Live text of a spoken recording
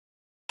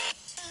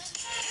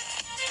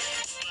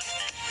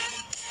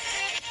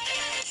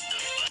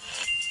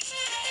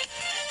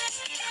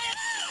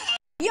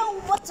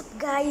What's up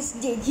guys,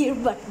 Jade here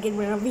back again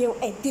with a review,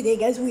 and today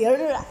guys we are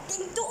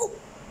reacting to,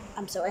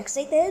 I'm so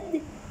excited,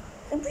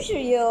 I'm pretty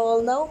sure you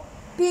all know,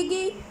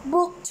 Piggy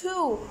Book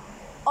 2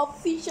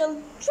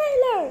 official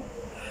trailer.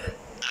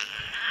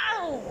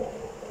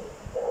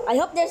 I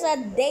hope there's a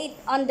date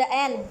on the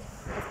end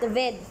of the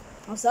vid.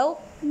 Also,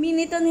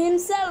 Miniton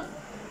himself.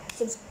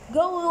 So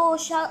go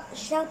shout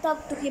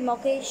out to him,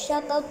 okay?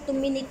 Shout out to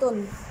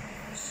Miniton.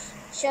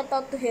 Shout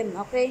out to him,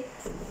 okay?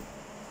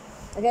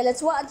 Okay,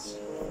 let's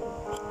watch.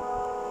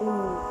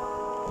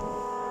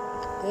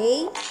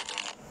 Okay.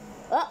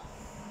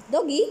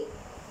 Doggy.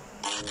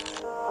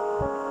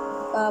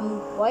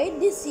 Why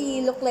does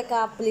he look like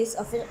a police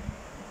officer?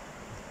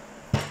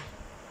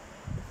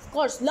 Of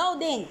course,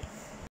 loading.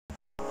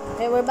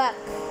 Okay, we're back.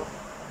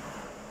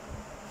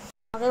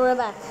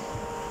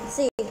 Let's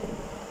see.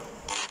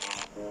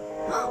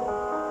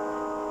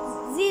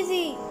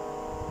 Zizi.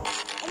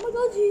 Oh my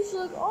God, he's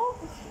like, oh.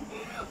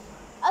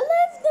 I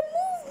love the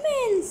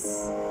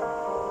movements.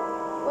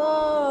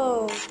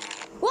 Whoa.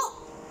 Whoa.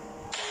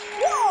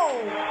 Whoa.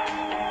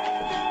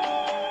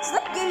 Is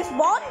that James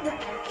Bond?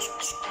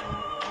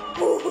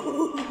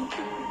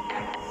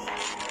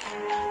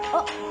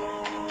 Oh.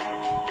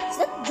 Is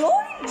that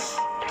George?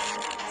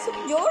 Is it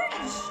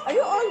George? Are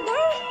you all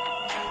there?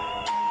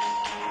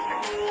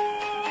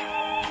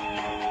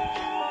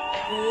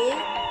 Okay.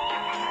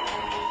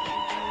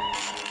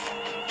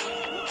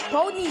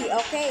 Pony.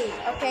 Okay.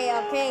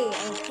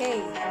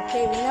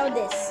 We know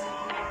this.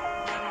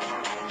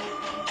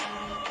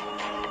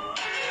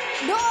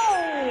 No!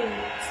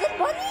 Is that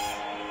Bunny?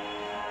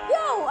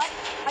 Yo,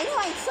 I know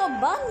I saw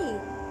Bunny.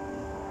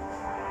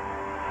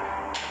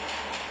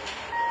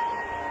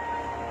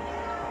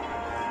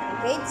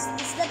 Okay,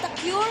 is that the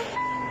cure?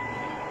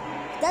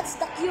 That's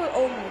the cure.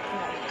 Oh my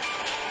God.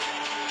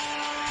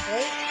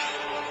 Okay.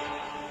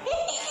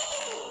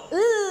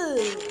 Ooh.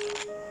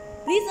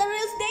 Please a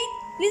real date.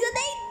 Please a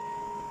date.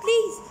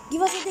 Please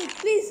give us a date.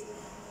 Please.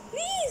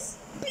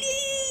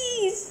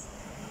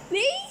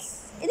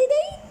 Any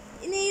date?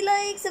 Any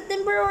like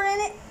September or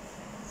any?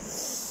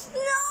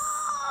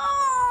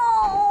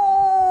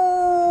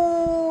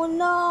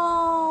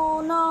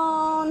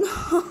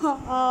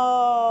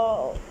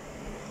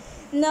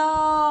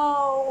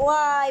 No.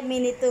 Why,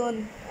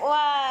 Minitoon?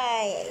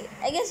 Why?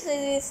 I guess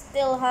we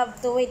still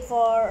have to wait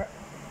for.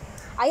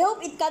 I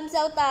hope it comes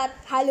out at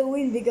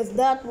Halloween because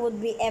that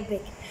would be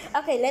epic.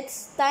 Okay,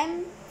 let's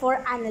time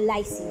for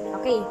analyzing.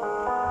 Okay.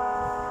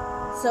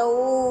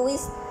 So we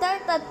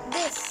started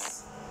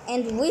this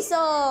and we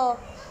saw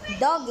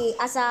Doggy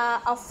as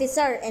a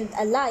officer and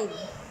alive.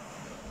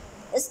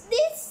 Is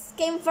this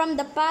came from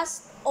the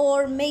past,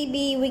 or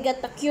maybe we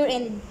got the cure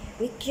and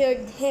we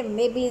cured him?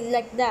 Maybe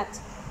like that.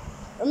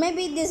 Or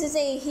maybe this is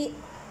a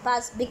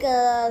past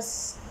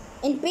because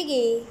in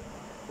Piggy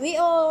we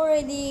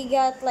already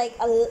got like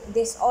a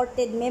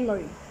distorted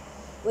memory,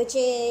 which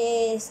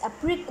is a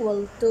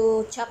prequel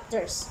to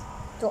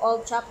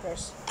all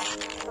chapters.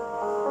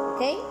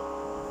 Okay,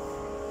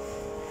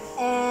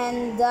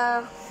 and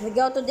we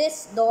go to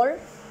this door,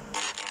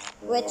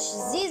 which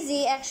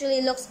Zizi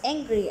actually looks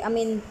angry. I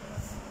mean,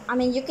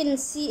 you can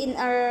see in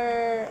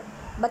her,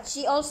 but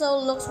she also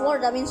looks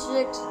worried. I mean, she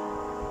looks.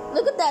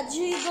 Look at that.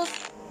 She goes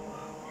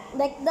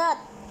like that.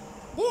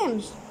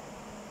 Damn.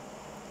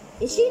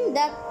 Is she in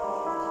that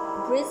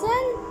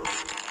prison?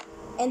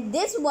 And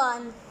this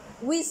one,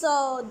 we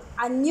saw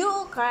a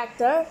new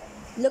character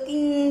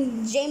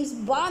looking James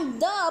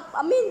Bond up.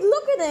 I mean,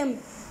 look at him.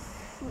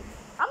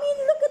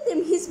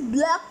 He's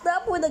blacked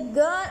up with a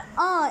gun.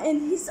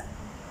 And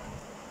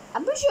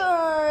I'm pretty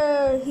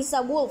sure he's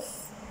a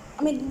wolf.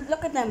 I mean,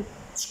 look at them.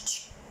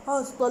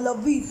 Hasta la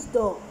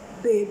vista,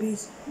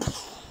 babies.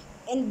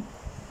 And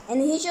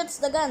he shoots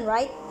the gun,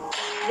 right?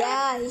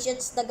 Yeah, he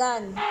shoots the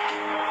gun.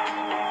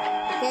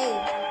 Okay.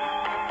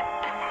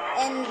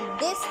 And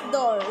this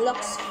door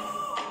looks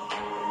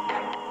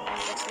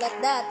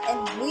like that.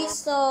 And we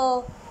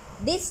saw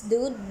this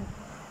dude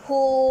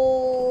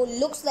who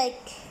looks like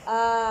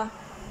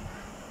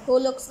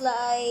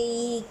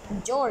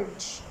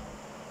George.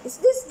 Is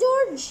this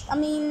George? I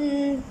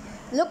mean,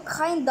 look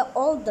kinda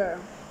older.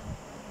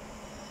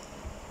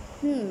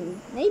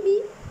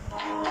 Maybe.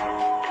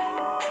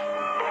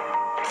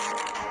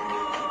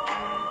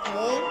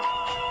 Okay.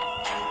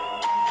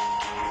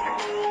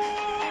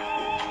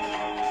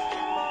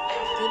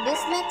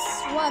 This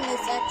next one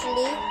is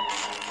actually.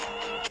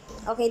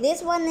 Okay,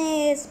 this one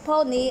is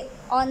Pony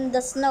on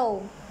the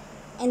snow.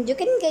 And you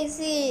can guys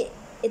see,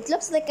 it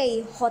looks like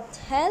a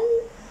hotel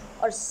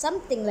or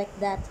something like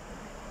that.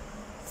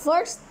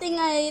 First thing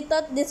I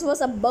thought this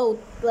was a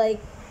boat, like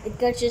it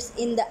catches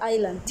in the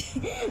island.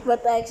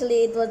 But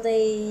actually it was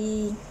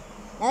a.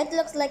 Now it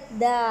looks like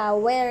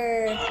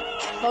where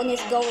Pony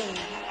is going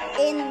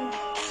in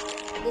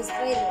this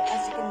trailer,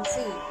 as you can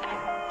see.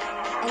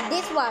 And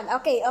this one,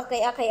 okay.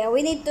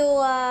 We need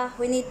to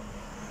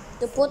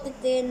put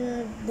it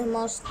in the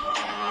most.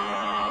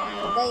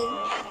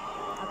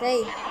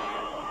 Okay.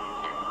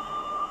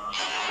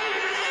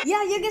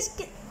 Yeah, you guys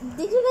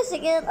did you guys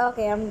get it?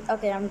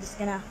 Okay, I'm just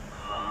gonna.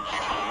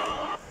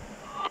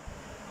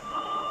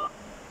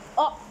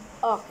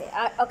 Okay,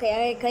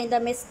 I kinda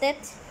missed it.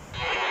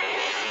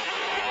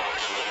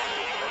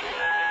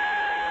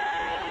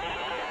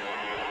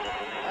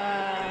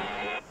 Uh,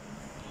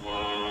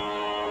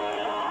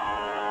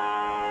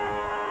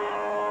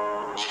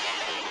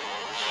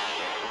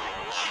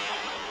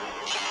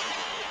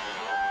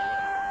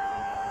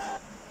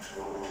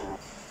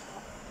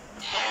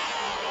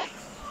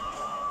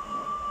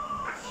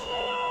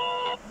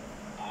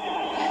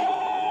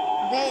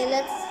 okay,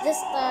 let's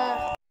just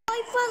I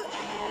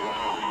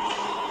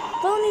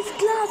found his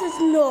glasses.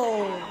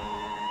 No,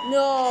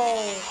 no.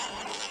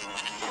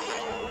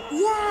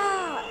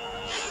 Yeah,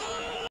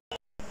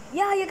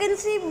 yeah, you can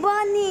see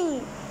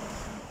Bunny.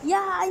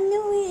 Yeah, I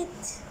knew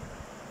it.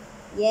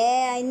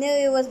 Yeah, I knew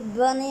it was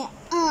Bunny.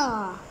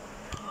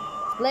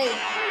 Play.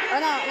 Oh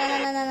no, no, no,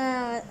 no, no,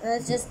 no.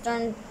 Let's just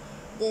turn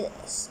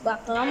this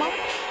back normal.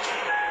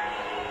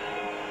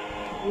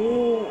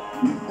 Ooh.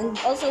 And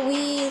also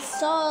we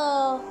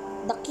saw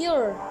the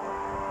cure.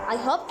 I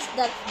hope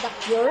that the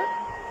cure.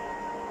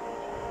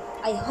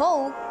 I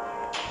hope.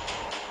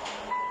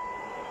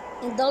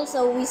 And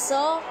also we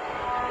saw.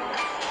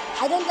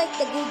 I don't like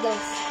the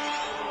giggles.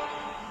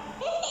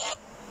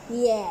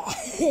 Yeah.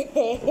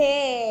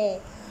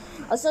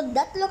 Also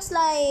that looks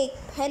like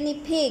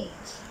Penny Pig.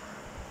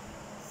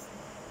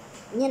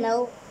 You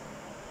know.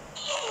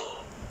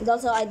 And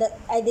also I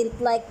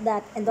didn't like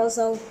that. And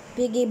also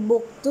Piggy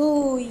Book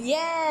 2.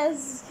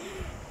 Yes.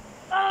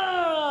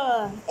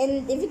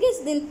 And if you guys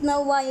didn't know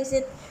why is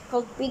it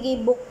called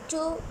Piggy Book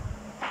 2,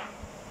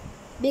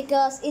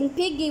 because in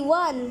Piggy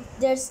 1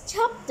 there's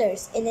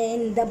chapters and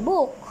in the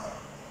book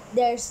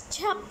there's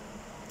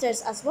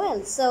chapters as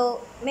well. So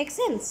makes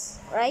sense,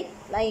 right?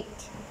 Like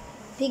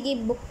Piggy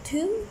Book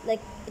 2, like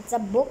it's a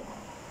book.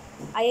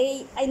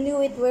 I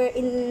knew it were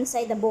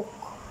inside the book.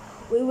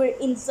 We were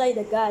inside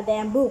the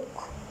goddamn book.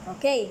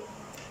 Okay.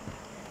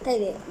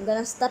 Okay, I'm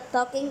gonna stop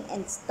talking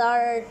and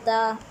start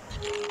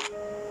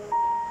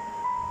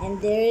and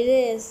there it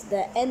is,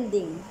 the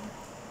ending.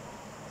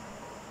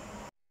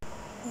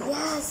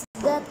 Yes,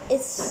 that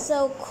is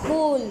so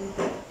cool.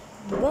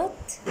 But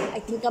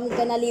I think I'm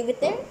gonna leave it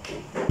there.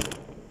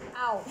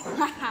 Ow.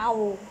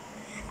 Ow.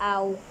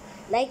 Ow.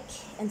 Like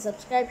and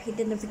subscribe, hit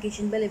the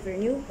notification bell if you're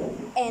new.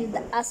 And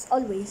as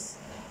always,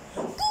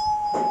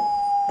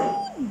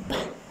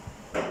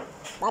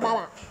 goodbye. Bye bye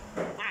bye.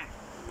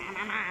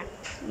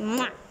 Mwah.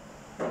 Mwah.